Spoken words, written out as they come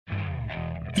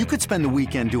You could spend the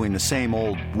weekend doing the same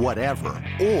old whatever,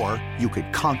 or you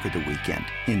could conquer the weekend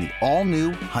in the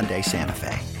all-new Hyundai Santa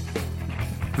Fe.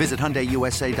 Visit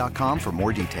HyundaiUSA.com for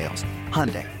more details.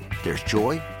 Hyundai, there's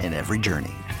joy in every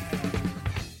journey.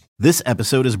 This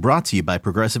episode is brought to you by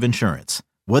Progressive Insurance.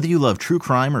 Whether you love true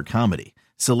crime or comedy,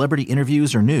 celebrity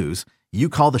interviews or news, you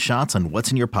call the shots on what's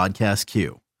in your podcast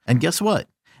queue. And guess what?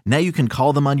 Now you can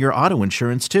call them on your auto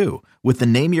insurance too with the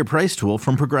Name Your Price tool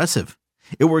from Progressive.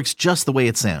 It works just the way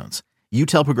it sounds. You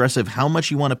tell Progressive how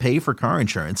much you want to pay for car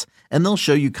insurance, and they'll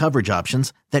show you coverage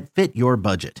options that fit your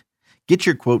budget. Get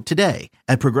your quote today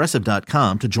at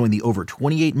Progressive.com to join the over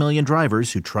 28 million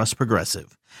drivers who trust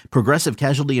Progressive. Progressive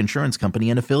Casualty Insurance Company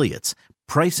and Affiliates.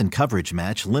 Price and coverage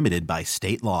match limited by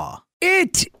state law.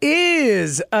 It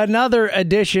is another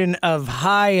edition of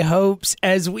High Hopes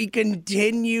as we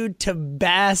continue to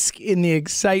bask in the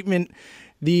excitement,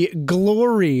 the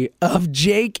glory of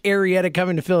Jake Arrieta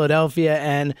coming to Philadelphia.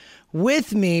 And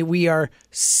with me, we are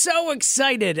so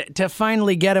excited to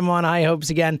finally get him on High Hopes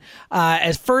again.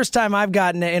 As first time I've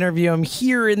gotten to interview him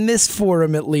here in this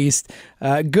forum, at least.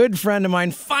 A good friend of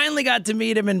mine, finally got to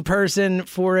meet him in person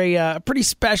for a pretty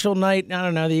special night. I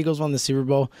don't know, the Eagles won the Super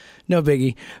Bowl. No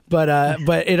biggie. But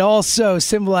it also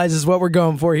symbolizes what we're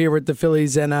going for here with the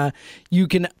Phillies. And you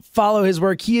can follow his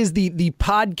work. He is the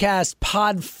podcast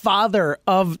podfather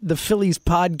of the Phillies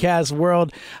podcast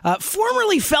world.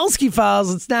 Formerly Felsky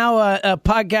Files. It's now a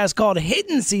podcast called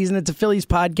Hidden Season. It's a Phillies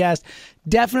podcast.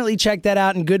 Definitely check that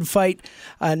out. And Good Fight,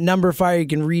 Number Fire. You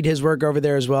can read his work over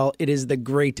there as well. It is the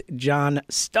great John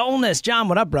Stolnis. John,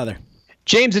 what up, brother?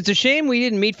 James, it's a shame we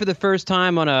didn't meet for the first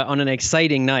time on an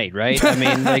exciting night, right? I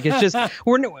mean, like, it's just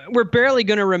we're barely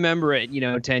going to remember it,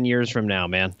 10 years from now,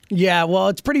 man. Yeah, well,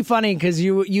 it's pretty funny because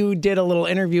you did a little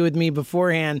interview with me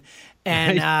beforehand,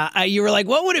 and you were like,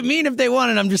 "What would it mean if they won?"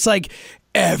 And I'm just like,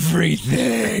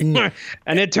 everything.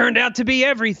 And it turned out to be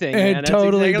everything. It man.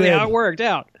 totally That's exactly did. how it worked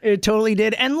out. It totally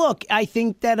did. And look, I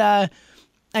think that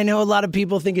I know a lot of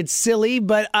people think it's silly,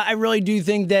 but I really do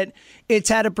think that it's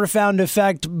had a profound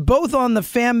effect both on the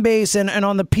fan base and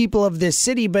on the people of this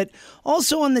city, but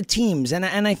also on the teams. And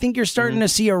I think you're starting to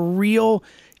see a real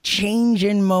change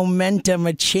in momentum,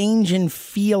 a change in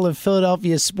feel of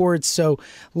Philadelphia sports. So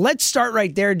let's start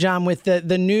right there, John, with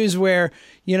the news where,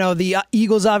 the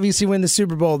Eagles obviously win the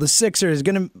Super Bowl. The Sixers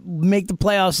going to make the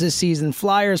playoffs this season,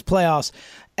 Flyers playoffs.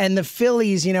 And the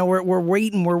Phillies, we're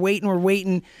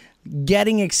waiting,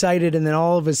 getting excited. And then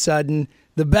all of a sudden,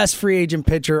 the best free agent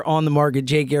pitcher on the market,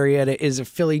 Jake Arrieta, is a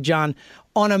Philly. John,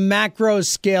 on a macro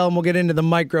scale, and we'll get into the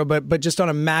micro, but just on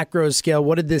a macro scale,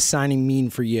 what did this signing mean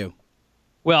for you?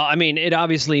 Well, I mean, it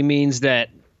obviously means that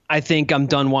I think I'm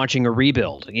done watching a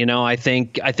rebuild. I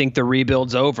think the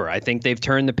rebuild's over. I think they've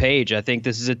turned the page. I think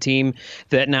this is a team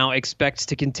that now expects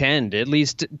to contend. At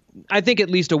least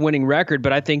a winning record,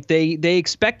 but I think they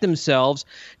expect themselves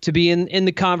to be in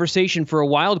the conversation for a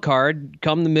wild card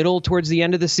come the middle towards the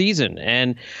end of the season.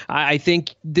 And I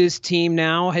think this team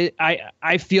now,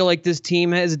 I feel like this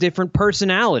team has a different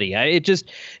personality.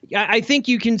 I think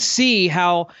you can see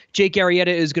how Jake Arrieta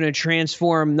is going to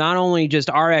transform not only just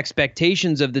our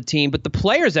expectations of the team, but the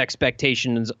players'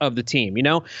 expectations of the team.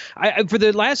 For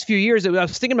the last few years, I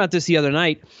was thinking about this the other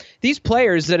night. These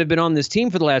players that have been on this team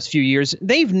for the last few years,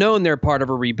 they've known they're part of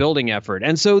a rebuilding effort.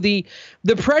 And so the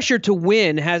pressure to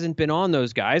win hasn't been on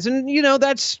those guys. And,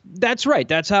 that's right.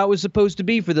 That's how it was supposed to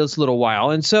be for this little while.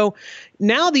 And so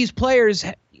now these players,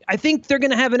 I think they're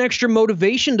going to have an extra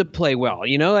motivation to play well.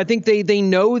 I think they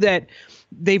know that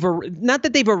they've not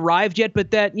that they've arrived yet,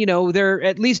 but that, they're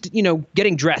at least,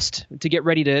 getting dressed to get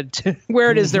ready to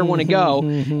where it is they want to go.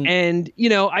 And,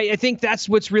 I think that's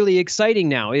what's really exciting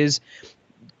now is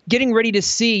getting ready to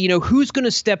see, who's going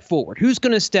to step forward, who's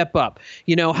going to step up,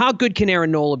 how good can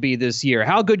Aaron Nola be this year?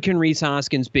 How good can Rhys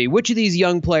Hoskins be? Which of these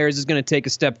young players is going to take a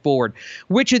step forward?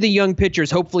 Which of the young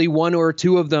pitchers, hopefully one or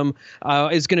two of them,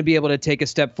 is going to be able to take a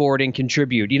step forward and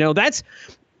contribute?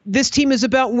 This team is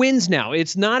about wins now.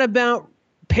 It's not about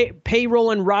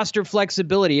payroll and roster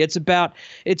flexibility. It's about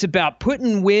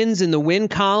putting wins in the win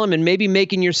column and maybe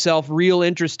making yourself real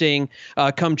interesting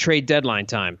come trade deadline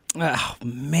time. Oh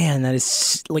man, that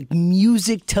is like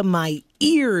music to my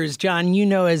ears, John.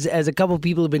 As a couple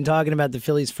people have been talking about the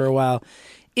Phillies for a while,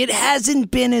 it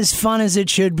hasn't been as fun as it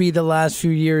should be the last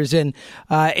few years. And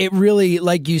it really,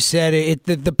 like you said,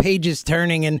 the page is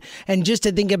turning. And just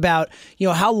to think about,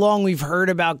 how long we've heard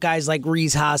about guys like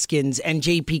Rhys Hoskins and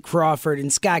J.P. Crawford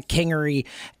and Scott Kingery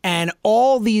and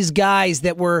all these guys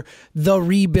that were the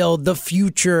rebuild, the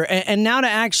future. And now to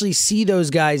actually see those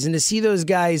guys and to see those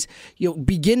guys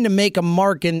begin to make a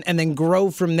mark and then grow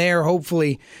from there,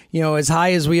 hopefully, as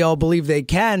high as we all believe they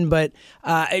can. But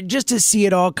just to see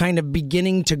it all kind of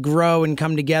beginning to grow and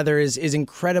come together is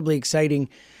incredibly exciting.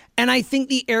 And I think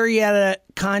the Arrieta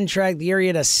contract, the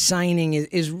Arrieta signing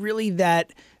is really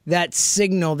that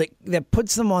signal that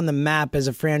puts them on the map as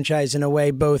a franchise in a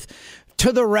way, both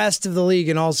to the rest of the league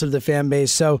and also to the fan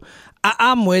base. So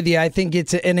I'm with you. I think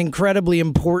it's an incredibly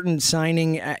important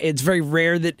signing. It's very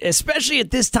rare that, especially at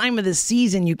this time of the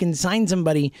season, you can sign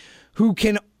somebody who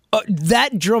can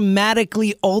that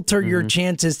dramatically alter your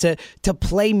chances to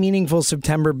play meaningful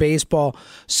September baseball.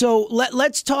 So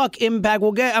let's talk impact.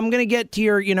 I'm going to get to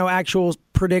your actual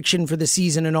prediction for the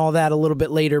season and all that a little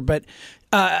bit later. But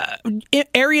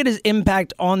Arrieta's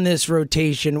impact on this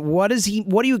rotation. What are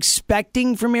you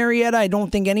expecting from Arrieta? I don't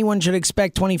think anyone should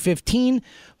expect 2015.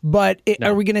 But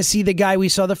Are we going to see the guy we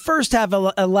saw the first half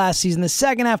of last season, the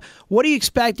second half? What are you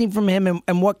expecting from him,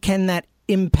 and what can that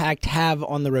impact have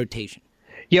on the rotation?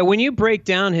 Yeah, when you break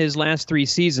down his last 3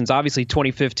 seasons, obviously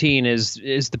 2015 is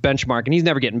the benchmark, and he's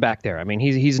never getting back there. I mean,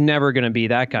 he's never going to be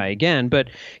that guy again. But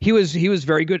he was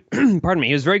very good. Pardon me.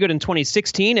 He was very good in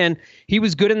 2016, and he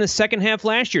was good in the second half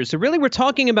last year. So really, we're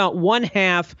talking about one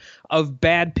half of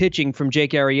bad pitching from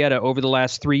Jake Arrieta over the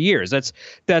last 3 years.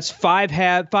 That's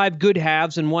 5 good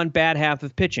halves and 1 bad half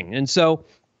of pitching, and so.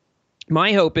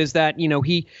 My hope is that,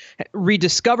 he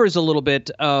rediscovers a little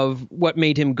bit of what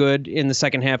made him good in the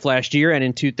second half last year and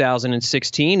in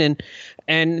 2016.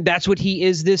 And that's what he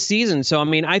is this season. So, I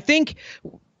mean, I think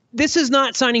this is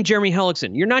not signing Jeremy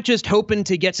Hellickson. You're not just hoping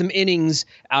to get some innings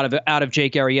out of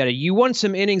Jake Arrieta. You want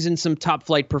some innings and some top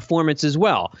flight performance as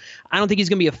well. I don't think he's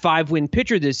going to be a 5-win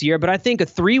pitcher this year, but I think a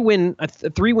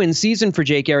 3-win season for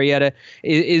Jake Arrieta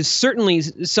is certainly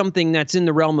something that's in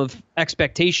the realm of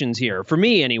expectations here for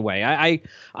me anyway.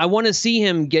 I want to see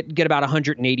him get about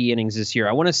 180 innings this year.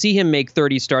 I want to see him make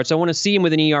 30 starts. I want to see him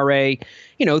with an ERA,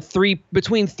 between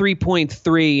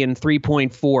 3.3 and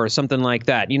 3.4, something like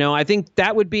that. I think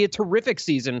that would be a terrific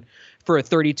season for a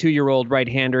 32-year-old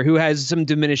right-hander who has some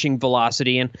diminishing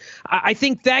velocity. And I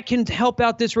think that can help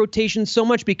out this rotation so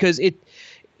much because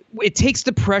it takes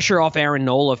the pressure off Aaron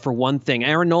Nola for one thing.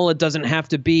 Aaron Nola doesn't have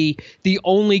to be the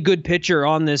only good pitcher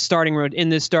on this starting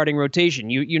rotation.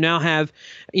 You now have,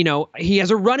 he has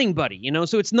a running buddy,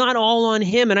 so it's not all on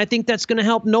him. And I think that's going to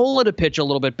help Nola to pitch a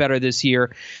little bit better this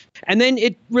year. And then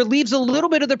it relieves a little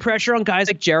bit of the pressure on guys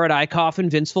like Jared Eickhoff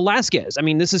and Vince Velasquez. I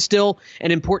mean, this is still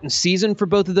an important season for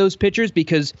both of those pitchers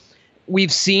because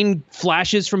we've seen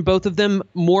flashes from both of them,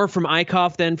 more from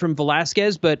Eickhoff than from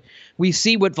Velasquez, but we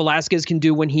see what Velasquez can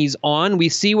do when he's on. We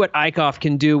see what Eickhoff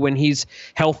can do when he's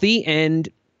healthy, and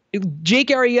Jake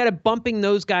Arrieta bumping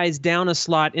those guys down a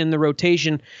slot in the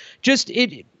rotation,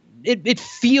 it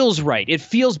feels right. It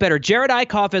feels better. Jared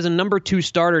Eickhoff as a number 2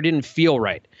 starter didn't feel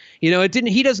right. He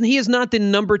is not the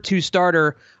number 2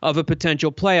 starter of a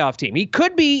potential playoff team. He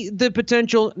could be the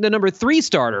number 3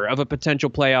 starter of a potential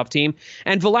playoff team.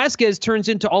 And Velasquez turns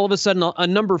into all of a sudden a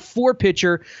number 4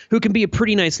 pitcher who can be a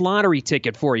pretty nice lottery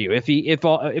ticket for you if he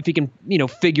can,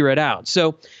 figure it out.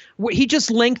 So he just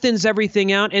lengthens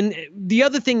everything out. And the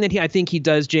other thing that I think he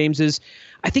does, James, is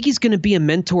I think he's going to be a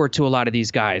mentor to a lot of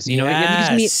these guys.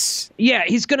 Yes.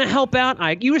 He's going to help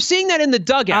out. You were seeing that in the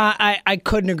dugout. I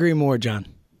couldn't agree more, John.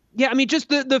 Yeah, I mean, just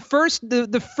the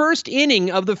first inning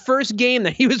of the first game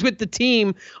that he was with the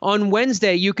team on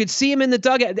Wednesday, you could see him in the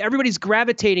dugout. Everybody's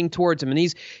gravitating towards him, and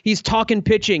he's talking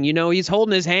pitching. He's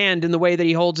holding his hand in the way that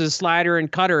he holds his slider and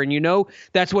cutter, and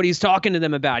that's what he's talking to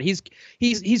them about. He's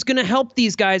going to help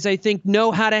these guys, I think,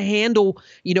 know how to handle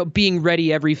being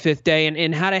ready every 5th day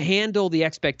and how to handle the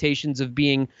expectations of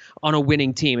being on a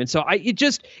winning team. And so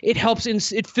it helps.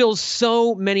 It fills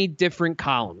so many different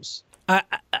columns.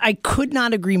 I could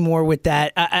not agree more with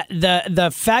that.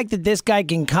 The fact that this guy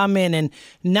can come in and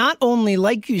not only,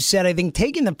 like you said, I think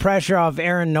taking the pressure off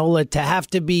Aaron Nola to have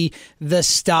to be the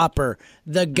stopper,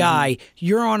 the guy.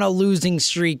 You're on a losing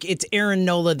streak. It's Aaron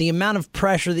Nola. The amount of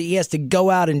pressure that he has to go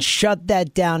out and shut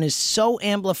that down is so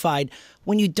amplified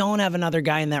when you don't have another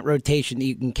guy in that rotation that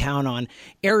you can count on.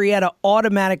 Arrieta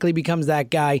automatically becomes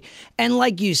that guy. And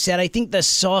like you said, I think the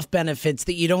soft benefits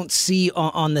that you don't see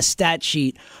on the stat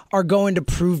sheet are going to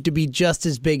prove to be just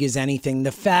as big as anything.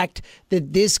 The fact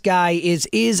that this guy is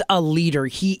a leader.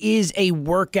 He is a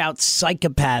workout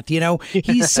psychopath.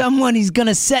 He's someone, he's going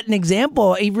to set an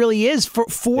example. He really is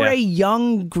for a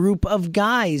young group of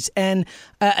guys. And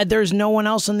there's no one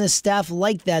else on this staff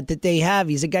like that they have.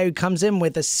 He's a guy who comes in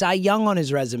with a Cy Young on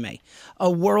his resume, a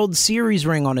World Series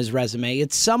ring on his resume.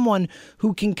 It's someone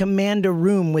who can command a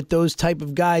room with those type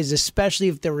of guys, especially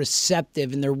if they're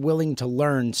receptive and they're willing to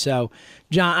learn. So,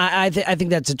 John, I think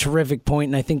that's a terrific point,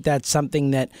 and I think that's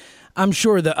something that I'm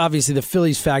sure that obviously the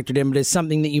Phillies factored in, but it's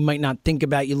something that you might not think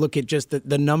about. You look at just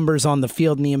the numbers on the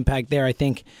field and the impact there. I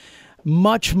think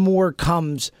much more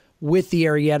comes with the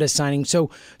Arrieta signing.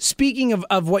 So speaking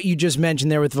of what you just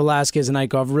mentioned there with Velasquez and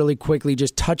Eichhoff, really quickly,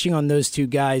 just touching on those two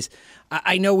guys,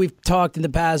 I know we've talked in the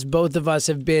past, both of us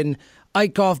have been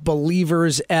Eichhoff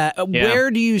believers. Where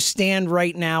do you stand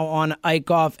right now on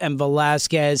Eichhoff and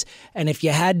Velasquez? And if you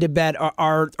had to bet,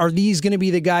 are these going to be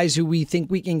the guys who we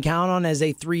think we can count on as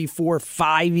a 3, 4,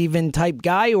 5 even type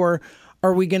guy? Or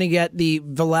are we going to get the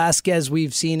Velasquez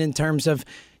we've seen in terms of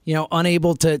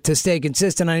unable to stay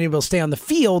consistent, unable to stay on the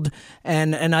field,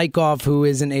 and Eichhoff who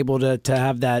isn't able to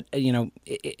have that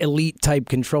elite type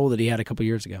control that he had a couple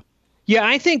years ago? Yeah,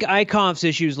 I think Eichhoff's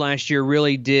issues last year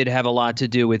really did have a lot to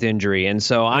do with injury, and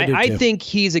so I think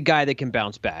he's a guy that can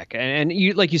bounce back. And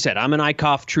you, like you said, I'm an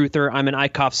Eichhoff truther. I'm an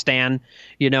Eichhoff stan.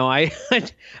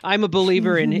 I'm a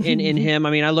believer in him.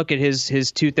 I mean, I look at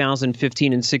his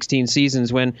 2015 and 16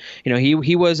 seasons when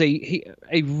he was a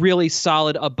really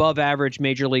solid, above average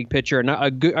major league pitcher and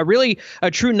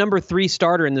a true number 3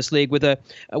 starter in this league with a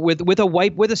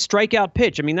strikeout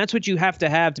pitch. I mean, that's what you have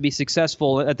to be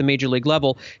successful at the major league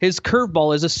level. His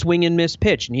curveball is a swing and miss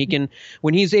pitch, and he can,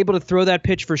 when he's able to throw that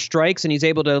pitch for strikes and he's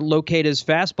able to locate his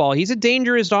fastball, he's a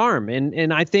dangerous arm.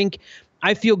 And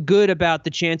I feel good about the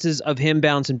chances of him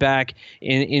bouncing back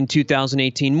in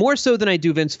 2018, more so than I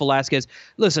do Vince Velasquez.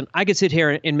 Listen, I could sit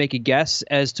here and make a guess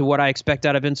as to what I expect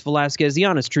out of Vince Velasquez. The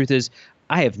honest truth is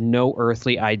I have no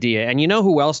earthly idea. And you know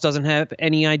who else doesn't have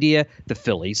any idea? The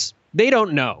Phillies. They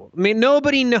don't know. I mean,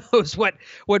 nobody knows what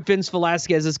Vince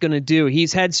Velasquez is going to do.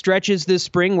 He's had stretches this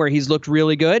spring where he's looked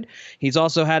really good. He's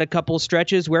also had a couple of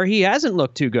stretches where he hasn't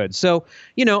looked too good. So,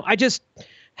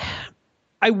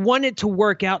 I want it to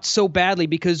work out so badly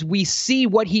because we see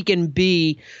what he can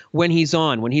be when he's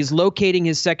when he's locating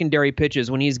his secondary pitches,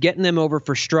 when he's getting them over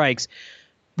for strikes.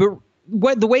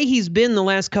 But the way he's been the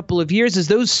last couple of years is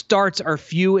those starts are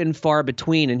few and far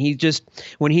between. And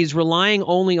when he's relying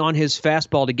only on his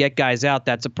fastball to get guys out,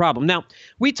 that's a problem. Now,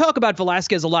 we talk about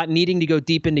Velasquez a lot needing to go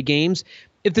deep into games.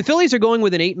 If the Phillies are going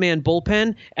with an 8-man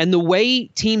bullpen and the way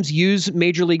teams use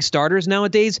major league starters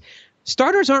nowadays,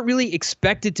 starters aren't really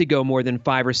expected to go more than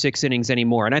 5 or 6 innings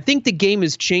anymore. And I think the game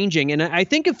is changing. And I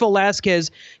think if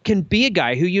Velasquez can be a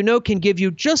guy who can give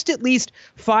you just at least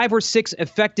 5 or 6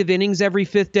 effective innings every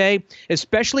 5th day,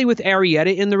 especially with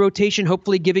Arrieta in the rotation,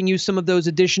 hopefully giving you some of those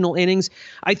additional innings,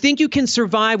 I think you can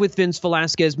survive with Vince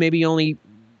Velasquez maybe only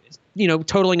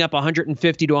totaling up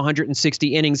 150 to 160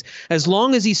 innings, as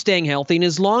long as he's staying healthy and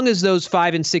as long as those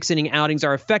 5 and 6 inning outings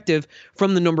are effective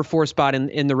from the number 4 spot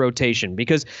in the rotation,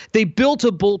 because they built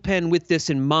a bullpen with this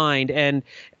in mind. And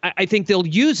I think they'll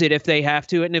use it if they have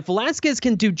to. And if Velasquez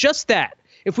can do just that,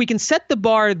 if we can set the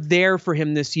bar there for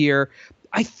him this year,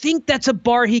 I think that's a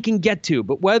bar he can get to.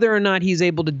 But whether or not he's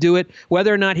able to do it,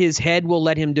 whether or not his head will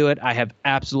let him do it, I have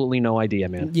absolutely no idea,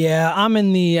 man. Yeah, I'm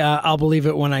in the I'll believe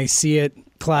it when I see it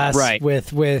class, right, with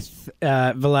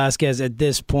Velasquez at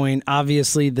this point.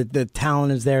 Obviously, the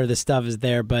talent is there, the stuff is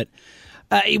there, but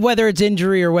whether it's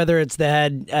injury or whether it's the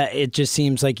head, it just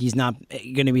seems like he's not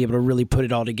going to be able to really put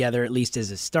it all together, at least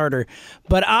as a starter.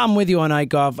 But I'm with you on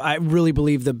Eichhoff. I really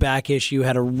believe the back issue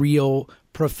had a real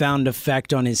profound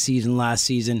effect on his season last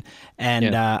season,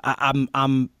 and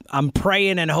I'm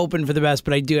praying and hoping for the best,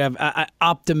 but I do have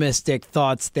optimistic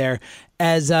thoughts there.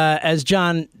 As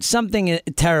John, something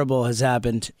terrible has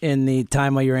happened in the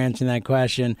time while you're answering that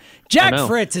question. Jack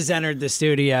Fritz has entered the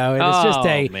studio. And it's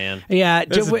just man. Yeah,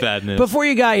 this is bad news. Before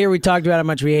you got here, we talked about how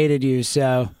much we hated you.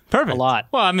 So perfect. A lot.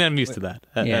 Well, I mean, I'm used to that.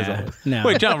 As always. No.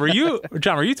 Wait, John, were you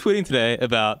tweeting today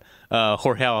about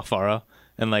Jorge Alfaro?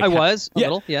 And I was a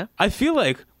little. Yeah. I feel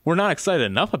like we're not excited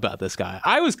enough about this guy.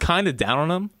 I was kind of down on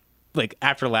him, like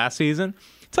after last season.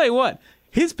 Tell you what,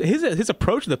 his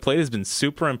approach to the plate has been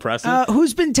super impressive.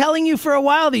 Who's been telling you for a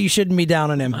while that you shouldn't be down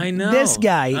on him? I know. This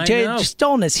guy,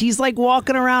 Stolnis. He's like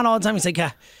walking around all the time. He's like,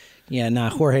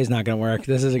 Jorge's not going to work.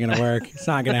 This isn't going to work. It's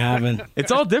not going to happen. It's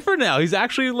all different now. He's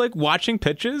actually like watching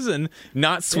pitches and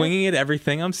not swinging at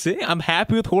everything I'm seeing. I'm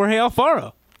happy with Jorge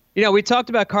Alfaro. You know, we talked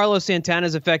about Carlos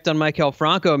Santana's effect on Maikel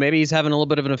Franco. Maybe he's having a little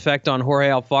bit of an effect on Jorge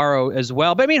Alfaro as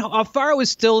well. But I mean, Alfaro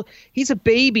is he's a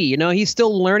baby, you know, he's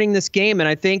still learning this game. And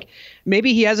I think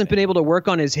maybe he hasn't been able to work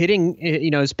on his hitting,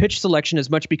 you know, his pitch selection as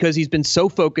much because he's been so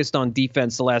focused on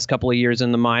defense the last couple of years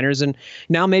in the minors. And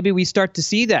now maybe we start to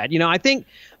see that. You know,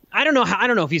 I don't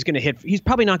know if he's going to hit. He's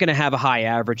probably not going to have a high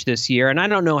average this year, and I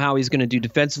don't know how he's going to do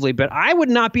defensively. But I would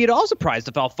not be at all surprised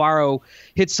if Alfaro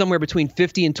hits somewhere between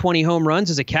 50 and 20 home runs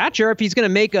as a catcher. If he's going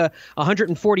to make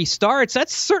 140 starts,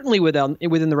 that's certainly within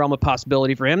the realm of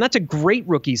possibility for him. That's a great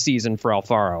rookie season for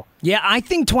Alfaro. Yeah, I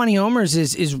think 20 homers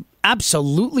is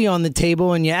absolutely on the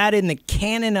table, and you add in the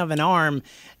cannon of an arm.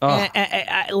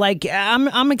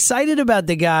 I'm excited about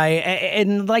the guy,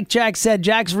 and like Jack said,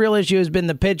 Jack's real issue has been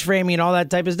the pitch framing and all that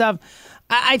type of stuff.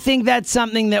 I think that's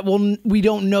something that we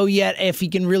don't know yet if he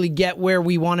can really get where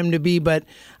we want him to be, but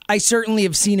I certainly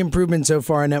have seen improvement so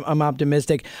far, and I'm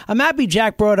optimistic. I'm happy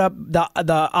Jack brought up the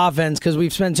offense because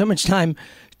we've spent so much time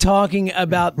talking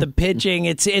about the pitching.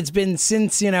 It's been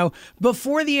since, you know,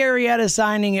 before the Arrieta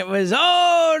signing, it was,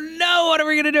 oh no, what are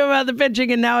we going to do about the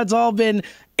pitching? And now it's all been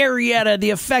Arrieta, the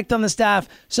effect on the staff.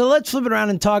 So let's flip it around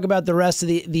and talk about the rest of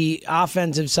the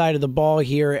offensive side of the ball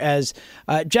here. As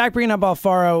Jack bringing up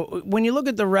Alfaro, when you look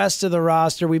at the rest of the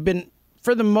roster, we've been,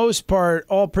 for the most part,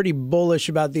 all pretty bullish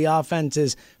about the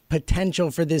offense's potential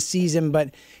for this season.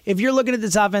 But if you're looking at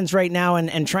this offense right now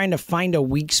and trying to find a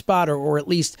weak spot or at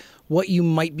least what you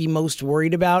might be most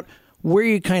worried about, where are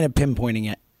you kind of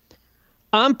pinpointing it?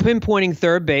 I'm pinpointing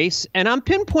third base, and I'm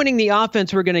pinpointing the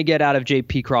offense we're going to get out of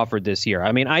J.P. Crawford this year.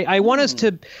 I mean, I want us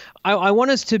to, I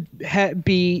want us to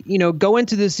be, you know, go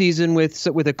into the season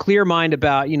with a clear mind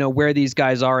about, you know, where these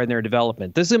guys are in their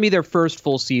development. This is going to be their first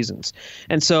full seasons,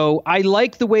 and so I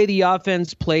like the way the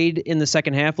offense played in the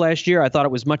second half last year. I thought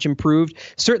it was much improved,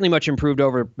 certainly much improved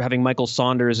over having Michael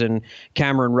Saunders and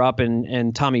Cameron Rupp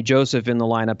and Tommy Joseph in the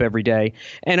lineup every day.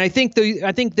 And I think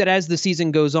that as the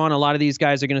season goes on, a lot of these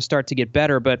guys are going to start to get better.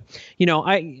 But, you know,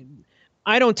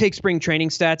 I don't take spring training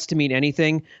stats to mean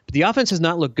anything, but the offense has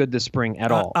not looked good this spring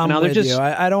at all. I'm with you.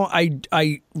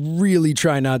 I really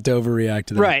try not to overreact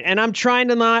to that. Right, and I'm trying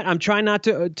not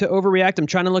to overreact. I'm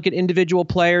trying to look at individual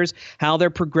players, how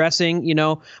they're progressing. You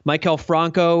know, Maikel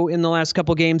Franco in the last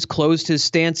couple games closed his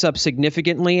stance up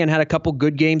significantly and had a couple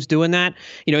good games doing that.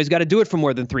 You know, he's got to do it for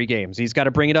more than 3 games. He's got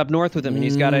to bring it up north with him, and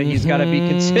he's got to be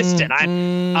consistent.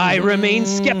 I remain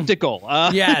skeptical.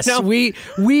 Yes, you know?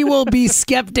 we will be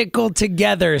skeptical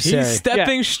together, sir. He's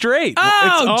stepping straight. Oh,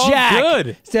 it's all Jack.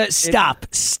 good.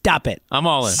 Stop it. I'm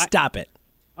all in. Stop it.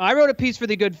 I wrote a piece for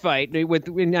The Good Fight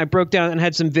when I broke down and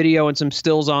had some video and some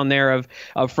stills on there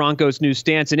of Franco's new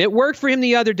stance. And it worked for him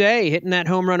the other day, hitting that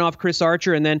home run off Chris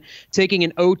Archer and then taking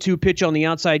an 0-2 pitch on the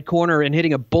outside corner and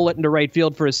hitting a bullet into right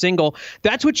field for a single.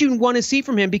 That's what you want to see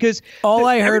from him because all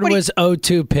I heard was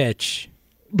 0-2 pitch.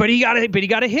 But he got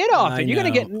a hit off, and you're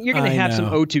gonna have some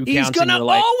 0-2 counts in your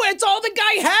life. It's all the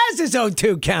guy has is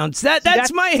 0-2 counts.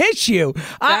 That's my issue.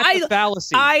 That's a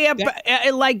fallacy.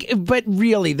 But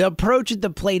really, the approach at the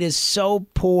plate is so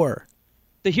poor.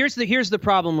 Here's the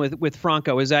problem with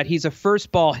Franco is that he's a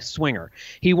first ball swinger.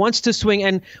 He wants to swing,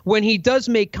 and when he does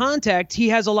make contact, he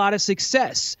has a lot of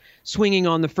success swinging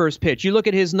on the first pitch. You look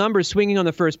at his numbers swinging on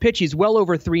the first pitch, he's well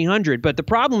over 300. But the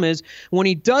problem is when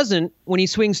he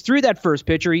swings through that first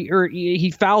pitch or he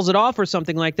fouls it off or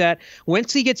something like that,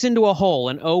 once he gets into a hole,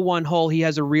 an 0-1 hole, he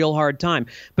has a real hard time.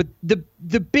 But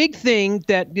the big thing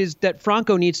that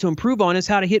Franco needs to improve on is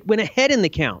how to hit when ahead in the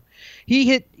count.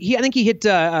 I think he hit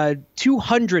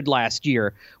 200 last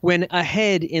year when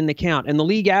ahead in the count, and the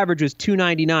league average was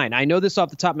 299. I know this off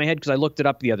the top of my head because I looked it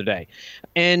up the other day.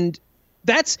 And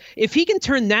if he can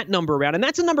turn that number around, and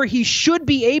that's a number he should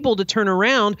be able to turn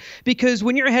around, because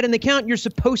when you're ahead in the count, you're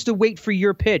supposed to wait for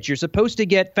your pitch. You're supposed to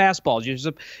get fastballs.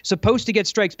 You're supposed to get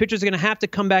strikes. Pitchers are going to have to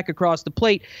come back across the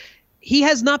plate. He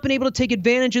has not been able to take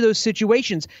advantage of those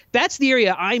situations. That's the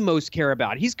area I most care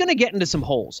about. He's going to get into some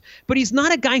holes, but he's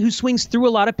not a guy who swings through a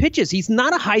lot of pitches. He's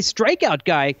not a high strikeout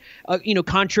guy,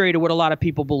 contrary to what a lot of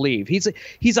people believe. He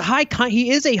is a high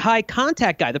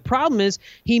contact guy. The problem is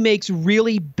he makes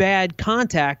really bad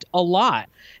contact a lot.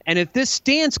 And if this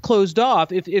stance closed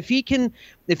off, if he can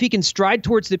stride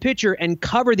towards the pitcher and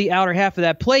cover the outer half of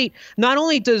that plate, not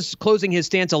only does closing his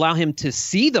stance allow him to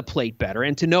see the plate better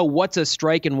and to know what's a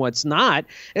strike and what's not,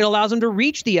 it allows him to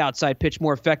reach the outside pitch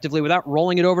more effectively without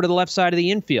rolling it over to the left side of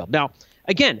the infield. Now,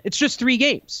 again, it's just 3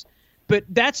 games. but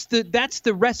that's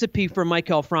the recipe for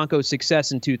Maikel Franco's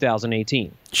success in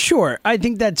 2018. Sure, I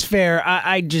think that's fair.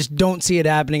 I just don't see it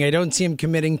happening. I don't see him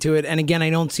committing to it. And again, I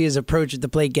don't see his approach at the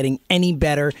plate getting any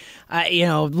better.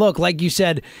 Look, like you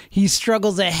said, he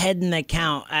struggles ahead in the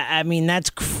count. I mean, that's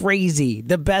crazy.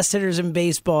 The best hitters in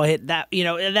baseball hit that.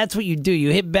 That's what you do.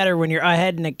 You hit better when you're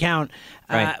ahead in the count.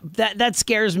 Right. That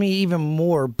scares me even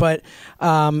more. But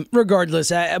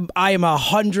regardless, I am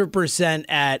 100%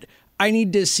 at. I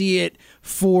need to see it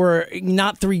for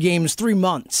not 3 games, 3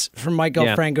 months from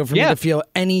Maikel Franco for me to feel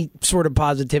any sort of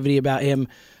positivity about him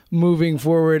moving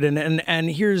forward. And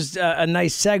here's a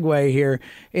nice segue here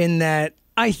in that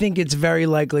I think it's very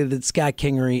likely that Scott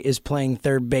Kingery is playing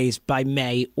third base by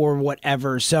May or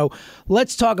whatever. So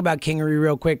let's talk about Kingery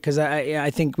real quick because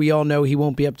I think we all know he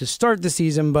won't be up to start the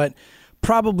season, but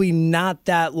probably not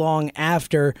that long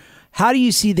after. How do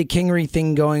you see the Kingery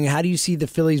thing going? How do you see the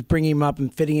Phillies bringing him up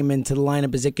and fitting him into the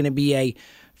lineup? Is it going to be a,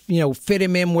 fit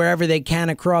him in wherever they can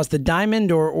across the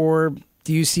diamond, or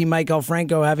do you see Maikel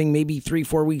Franco having maybe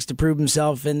 3-4 weeks to prove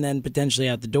himself and then potentially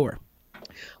out the door?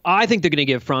 I think they're going to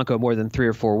give Franco more than 3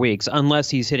 or 4 weeks, unless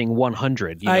he's hitting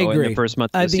 100. I agree. In the first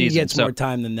month of the season. I think he gets more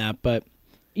time than that, but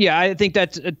yeah, I think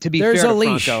that's to be there's fair a to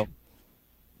leash. Franco.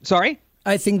 Sorry,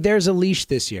 I think there's a leash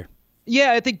this year.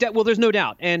 Yeah, I think that, there's no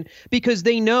doubt. And because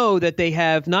they know that they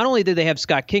have, not only do they have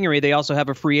Scott Kingery, they also have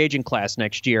a free agent class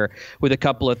next year with a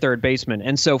couple of third basemen.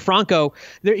 And so Franco,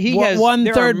 he has one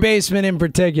third baseman in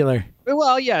particular.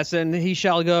 Well, yes, and he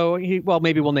shall go.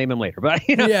 Maybe we'll name him later. But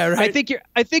yeah, right.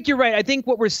 I think you're right. I think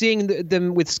what we're seeing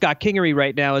them with Scott Kingery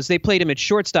right now is they played him at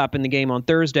shortstop in the game on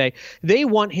Thursday. They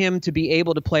want him to be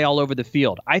able to play all over the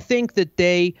field. I think that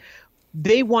they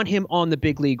want him on the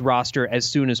big league roster as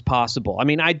soon as possible. I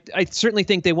mean, I certainly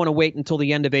think they want to wait until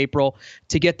the end of April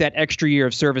to get that extra year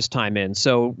of service time in.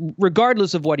 So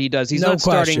regardless of what he does, he's not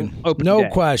starting opening day.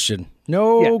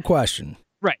 No question.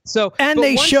 Right. So,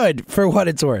 they should, for what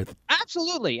it's worth.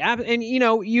 Absolutely. And,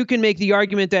 you can make the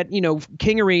argument that,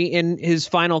 Kingery in his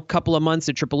final couple of months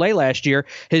at AAA last year,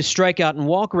 his strikeout and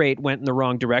walk rate went in the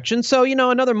wrong direction. So,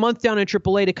 another month down in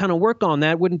AAA to kind of work on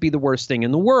that wouldn't be the worst thing in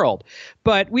the world.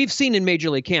 But we've seen in Major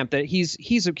League camp that he's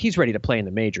ready to play in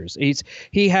the majors.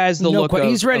 He has the look of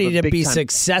he's ready to be time.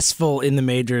 Successful in the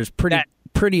majors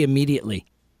pretty immediately.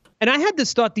 And I had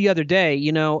this thought the other day,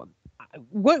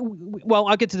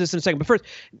 I'll get to this in a second. But first,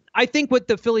 I think what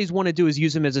the Phillies want to do is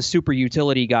use him as a super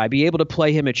utility guy, be able to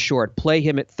play him at short, play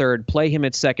him at third, play him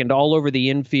at second, all over the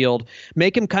infield,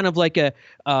 make him kind of like a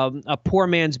poor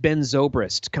man's Ben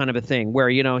Zobrist kind of a thing, where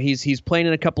he's playing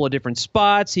in a couple of different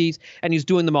spots, he's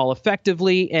doing them all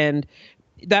effectively, and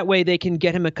that way they can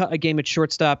get him a game at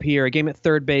shortstop here, a game at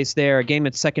third base there, a game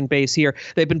at second base here.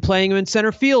 They've been playing him in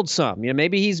center field some.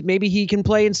 Maybe he can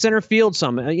play in center field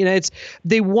some.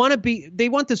 They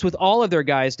want this with all of their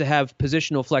guys to have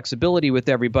positional flexibility with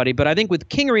everybody. But I think with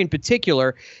Kingery in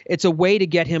particular, it's a way to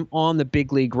get him on the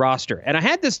big league roster. And I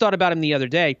had this thought about him the other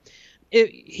day.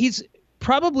 He's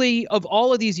probably, of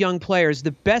all of these young players,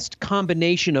 the best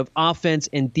combination of offense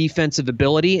and defensive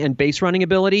ability and base running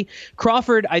ability.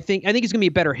 Crawford, I think he's going to be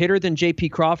a better hitter than J.P.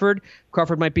 Crawford.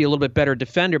 Crawford might be a little bit better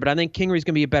defender, but I think Kingery's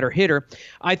going to be a better hitter.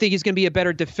 I think he's going to be a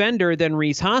better defender than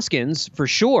Rhys Hoskins for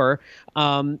sure.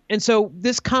 And so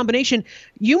this combination,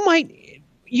 he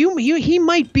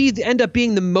might end up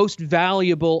being the most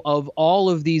valuable of all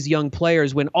of these young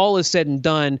players when all is said and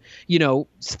done,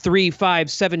 3, 5,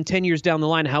 7, 10 years down the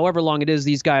line, however long it is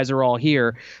these guys are all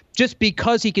here, just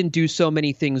because he can do so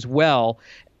many things well.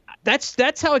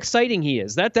 That's how exciting he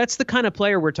is. That's the kind of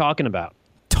player we're talking about.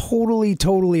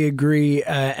 Totally agree.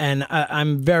 And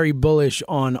I'm very bullish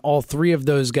on all three of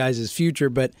those guys' future,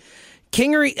 but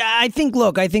Kingery, I think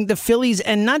the Phillies,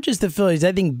 and not just the Phillies,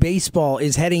 I think baseball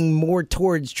is heading more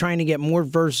towards trying to get more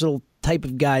versatile type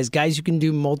of guys who can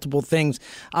do multiple things.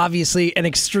 Obviously, an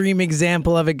extreme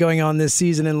example of it going on this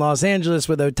season in Los Angeles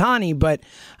with Ohtani, but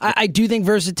I do think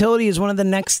versatility is one of the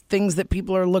next things that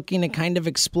people are looking to kind of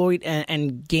exploit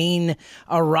and gain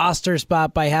a roster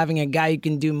spot by having a guy who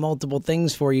can do multiple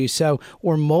things for you,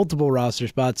 or multiple roster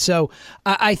spots. So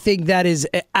I think that is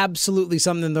absolutely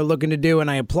something they're looking to do,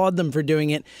 and I applaud them for doing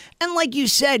it. And like you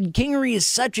said, Kingery is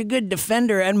such a good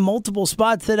defender at multiple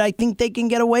spots that I think they can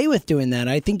get away with doing that.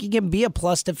 I think he can be a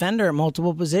plus defender at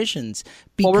multiple positions.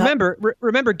 Well,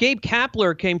 remember, Gabe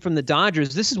Kapler came from the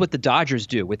Dodgers. This is what the Dodgers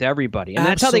do with everybody. And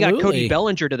that's how they got Cody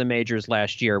Bellinger to the majors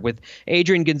last year with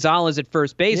Adrian Gonzalez at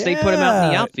first base. Yeah. They put him out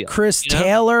in the outfield. Chris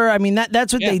Taylor. I mean,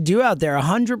 that's what they do out there,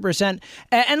 100%.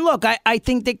 And look, I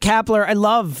think that Kapler, I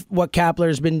love what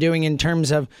Kapler's been doing in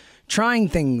terms of trying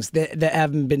things that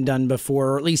haven't been done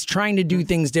before, or at least trying to do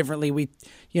things differently.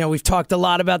 we've talked a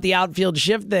lot about the outfield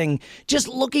shift thing. Just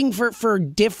looking for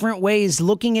different ways,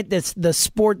 looking at the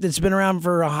sport that's been around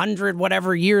for 100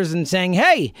 whatever years and saying,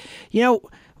 hey,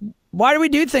 why do we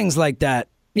do things like that?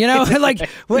 Like,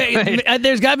 wait,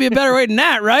 there's got to be a better way than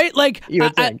that, right? Like,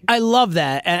 I love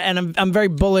that, and I'm very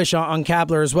bullish on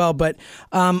Kapler as well. But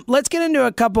let's get into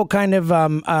a couple kind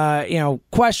of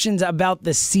questions about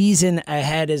the season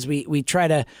ahead as we try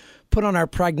to put on our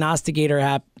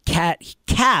prognosticator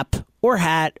cap or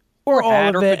hat or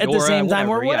all of it at the same time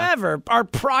or whatever. Our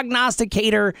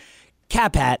prognosticator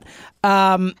cap hat.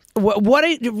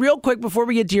 Real quick before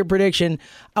we get to your prediction,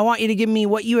 I want you to give me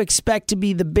what you expect to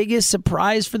be the biggest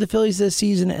surprise for the Phillies this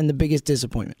season and the biggest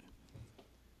disappointment.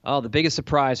 Oh, the biggest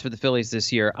surprise for the Phillies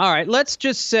this year. All right, let's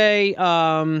just say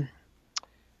the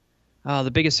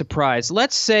biggest surprise.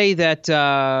 Let's say that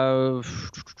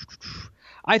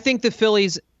I think the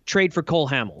Phillies trade for Cole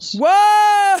Hamels.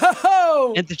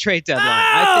 Whoa! At the trade deadline.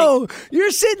 Oh,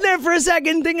 you're sitting there for a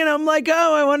second thinking, I'm like,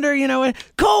 I wonder,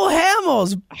 Cole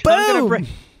Hamels. Boom.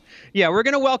 We're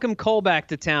going to welcome Cole back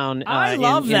to town in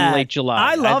late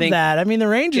July. I love that. I mean, the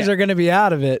Rangers are going to be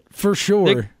out of it for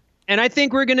sure. And I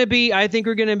think we're going to be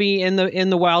in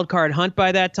the wild card hunt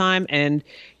by that time. And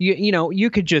you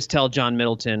could just tell John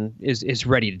Middleton is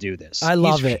ready to do this. I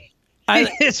love it.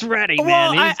 It's ready, man.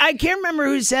 Well, I can't remember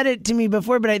who said it to me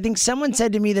before, but I think someone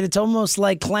said to me that it's almost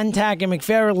like Clentac and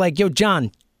McPhail are like, yo,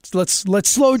 John, let's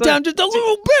slow it down just a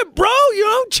little bit, bro.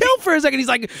 Chill for a second. He's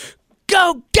like,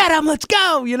 go get him. Let's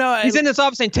go. He's in this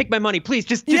office saying, take my money, please.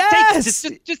 Just take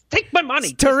it. Just take my money.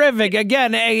 It's terrific.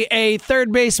 Again, a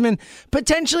third baseman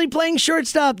potentially playing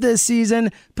shortstop this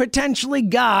season, potentially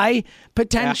Guy,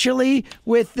 potentially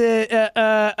with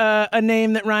a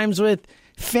name that rhymes with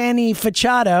Fanny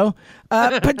Fachado,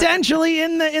 potentially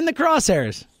in the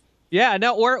crosshairs. Yeah,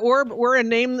 no, or a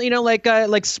name, like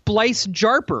Splice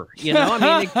Jarper.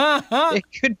 It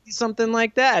could be something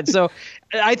like that. So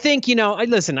I think,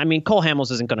 listen, Cole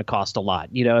Hamels isn't going to cost a lot,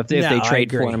 if they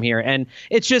trade for him here, and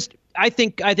it's just. I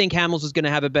think Hamels is going to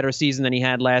have a better season than he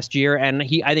had last year, and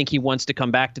I think he wants to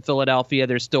come back to Philadelphia.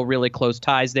 There's still really close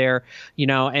ties there,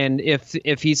 and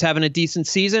if he's having a decent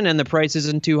season and the price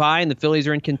isn't too high and the Phillies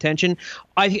are in contention,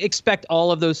 I expect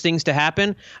all of those things to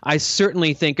happen. I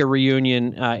certainly think a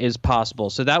reunion is possible.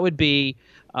 So that would be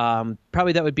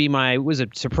my, was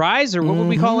it surprise or what would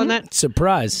we call in that?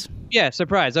 Surprise. Yeah,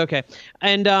 surprise. Okay.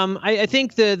 And I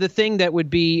think the thing that would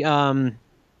be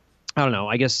I don't know.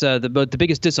 I guess the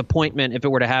biggest disappointment if it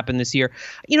were to happen this year,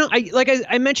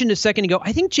 I mentioned a second ago,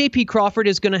 I think J.P. Crawford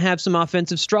is going to have some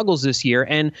offensive struggles this year,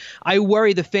 and I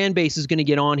worry the fan base is going to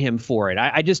get on him for it.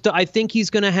 I think he's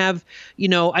going to have,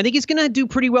 I think he's going to do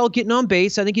pretty well getting on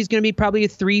base. I think he's going to be probably a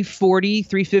 340,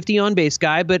 350 on base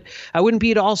guy, but I wouldn't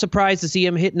be at all surprised to see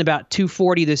him hitting about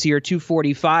 240 this year,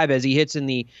 245 as he hits in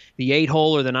the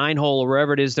 8-hole or the 9-hole or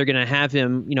wherever it is they're going to have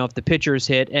him, if the pitchers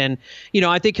hit. And,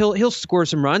 I think he'll score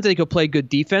some runs. I think he'll play good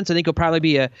defense. I think he'll probably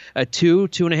be a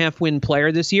 2.5 win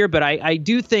player this year. But I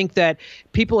do think that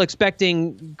people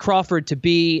expecting Crawford to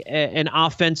be an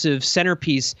offensive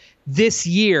centerpiece this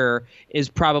year is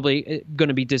probably going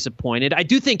to be disappointed. I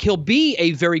do think he'll be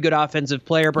a very good offensive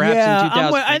player, perhaps in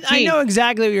 2015. I know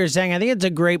exactly what you're saying. I think it's a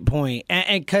great point,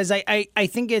 and because I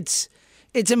think it's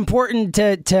important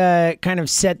to kind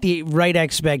of set the right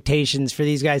expectations for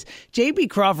these guys. J.P.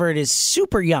 Crawford is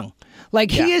super young.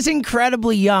 He is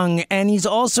incredibly young, and he's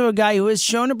also a guy who has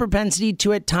shown a propensity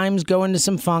to at times go into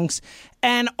some funks,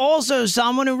 and also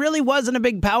someone who really wasn't a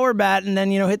big power bat and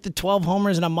then, hit the 12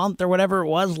 homers in a month or whatever it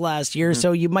was last year.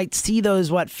 So you might see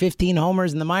those, 15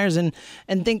 homers in the Myers and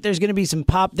think there's going to be some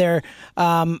pop there.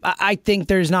 I think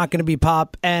there's not going to be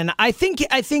pop, and I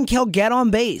think he'll get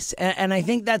on base, and I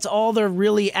think that's all they're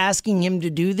really asking him to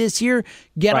do this year.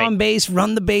 Get on base,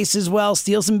 run the bases well,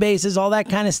 steal some bases, all that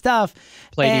kind of stuff.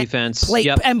 Play defense.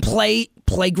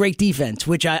 Play great defense,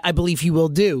 which I believe he will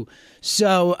do.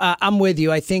 So I'm with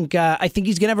you. I think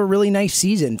he's going to have a really nice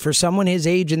season for someone his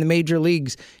age in the major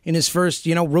leagues in his first,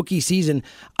 rookie season.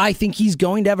 I think he's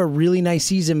going to have a really nice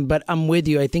season, but I'm with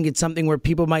you. I think it's something where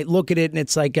people might look at it and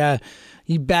it's like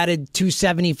he batted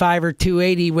 275 or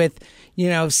 280 with,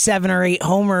 7 or 8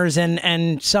 homers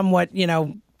and somewhat,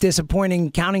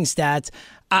 disappointing counting stats.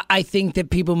 I think that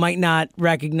people might not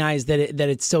recognize that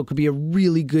it still could be a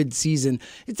really good season.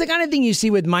 It's the kind of thing you see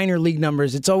with minor league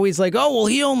numbers. It's always like, oh, well,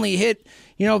 he only hit,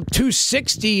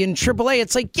 260 in AAA.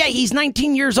 It's like, yeah, he's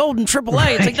 19 years old in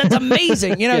AAA. It's like, that's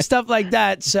amazing, stuff like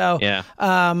that. So yeah.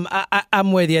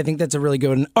 I'm with you. I think that's a really good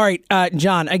one. All right,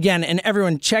 John, again, and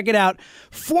everyone, check it out.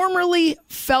 Formerly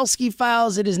Felsky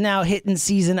Files, it is now Hitting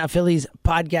Season, a Phillies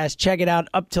podcast. Check it out,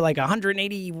 up to like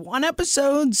 181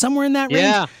 episodes, somewhere in that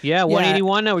range. Yeah,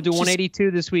 181. Now we're doing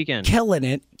 182 this weekend. Killing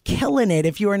it.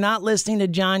 If you are not listening to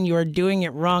John, you are doing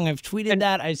it wrong. I've tweeted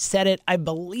that. I've said it. I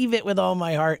believe it with all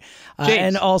my heart.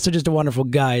 And also just a wonderful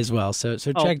guy as well. So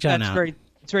check John out.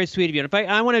 It's very sweet of you.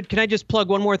 And if can I just plug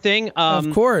one more thing?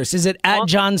 Of course. Is it at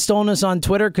John Stolnis on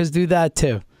Twitter? Because do that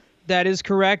too. That is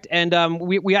correct, and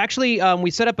we actually we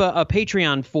set up a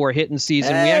Patreon for Hitting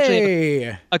Season. Hey. We actually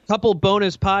have a couple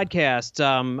bonus podcasts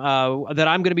that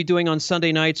I'm going to be doing on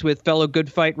Sunday nights with fellow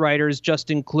Good Fight writers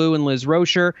Justin Clue and Liz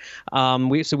Rocher.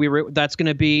 That's going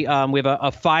to be we have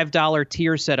a $5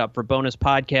 tier set up for bonus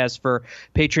podcasts for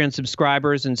Patreon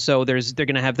subscribers, and so they're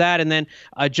going to have that, and then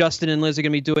Justin and Liz are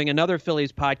going to be doing another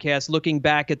Phillies podcast looking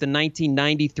back at the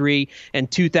 1993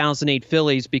 and 2008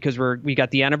 Phillies because we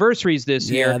got the anniversaries this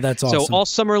year. That's awesome. So all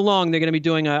summer long, they're going to be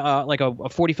doing a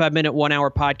 45-minute,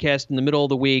 1-hour podcast in the middle of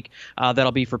the week.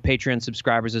 That'll be for Patreon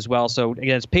subscribers as well. So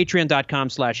again, it's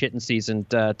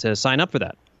patreon.com/hittingseason to sign up for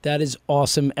that. That is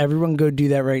awesome. Everyone go do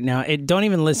that right now. Don't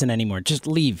even listen anymore. Just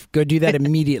leave. Go do that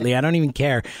immediately. I don't even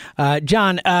care.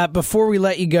 John, before we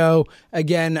let you go,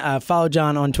 again, follow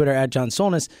John on Twitter at John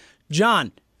Stolnis.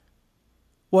 John,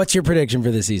 what's your prediction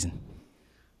for this season?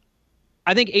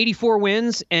 I think 84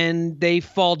 wins, and they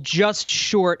fall just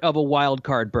short of a wild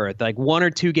card berth, like 1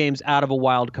 or 2 games out of a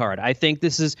wild card. I think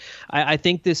this is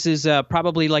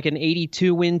probably like an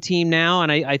 82 win team now,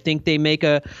 and I think they make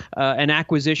an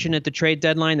acquisition at the trade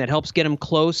deadline that helps get them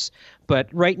close. But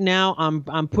right now,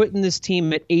 I'm putting this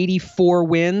team at 84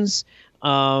 wins.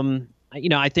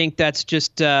 I think that's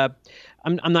just.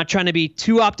 I'm not trying to be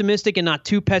too optimistic and not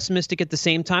too pessimistic at the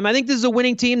same time. I think this is a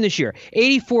winning team this year.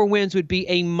 84 wins would be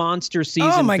a monster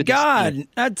season. Oh my for God, team.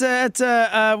 that's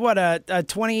a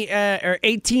 20 or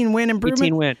 18 win improvement.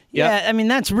 18 win. Yep. Yeah, I mean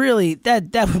that's really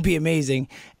that would be amazing.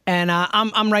 And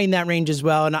I'm right in that range as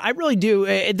well. And I really do.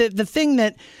 The thing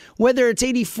that whether it's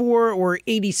 84 or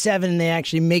 87, they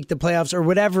actually make the playoffs or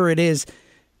whatever it is.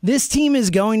 This team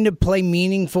is going to play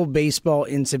meaningful baseball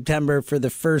in September for the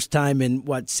first time in,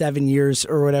 7 years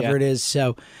or whatever it is.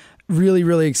 So really,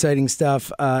 really exciting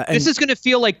stuff. This is going to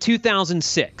feel like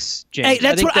 2006, James.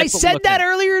 Hey, I said that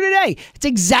earlier today. It's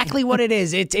exactly what it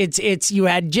is. It's you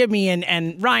had Jimmy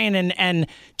and Ryan and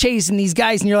Chase and these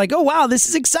guys, and you're like, oh, wow, this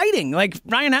is exciting. Like,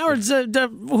 Ryan Howard's,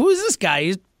 who is this guy?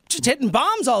 He's just hitting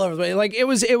bombs all over the way. Like, you're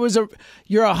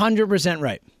 100%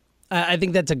 right. I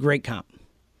think that's a great comp.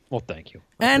 Well, thank you.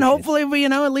 And hopefully,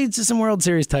 it leads to some World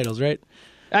Series titles, right?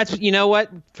 That's, what?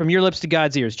 From your lips to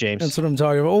God's ears, James. That's what I'm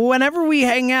talking about. Whenever we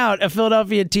hang out, a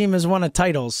Philadelphia team has won a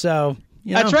title, so...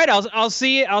 That's right. I'll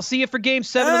see you. I'll see you for Game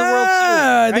 7 of the World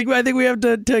Series. Right? I think we have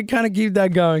to kind of keep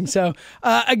that going. So,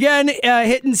 again,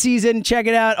 Hitting Season. Check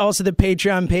it out. Also, the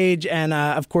Patreon page. And,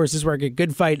 of course, this work at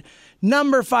Good Fight.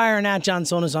 Fire and at John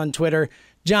Stolnis on Twitter.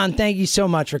 John, thank you so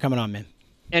much for coming on, man.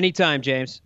 Anytime, James.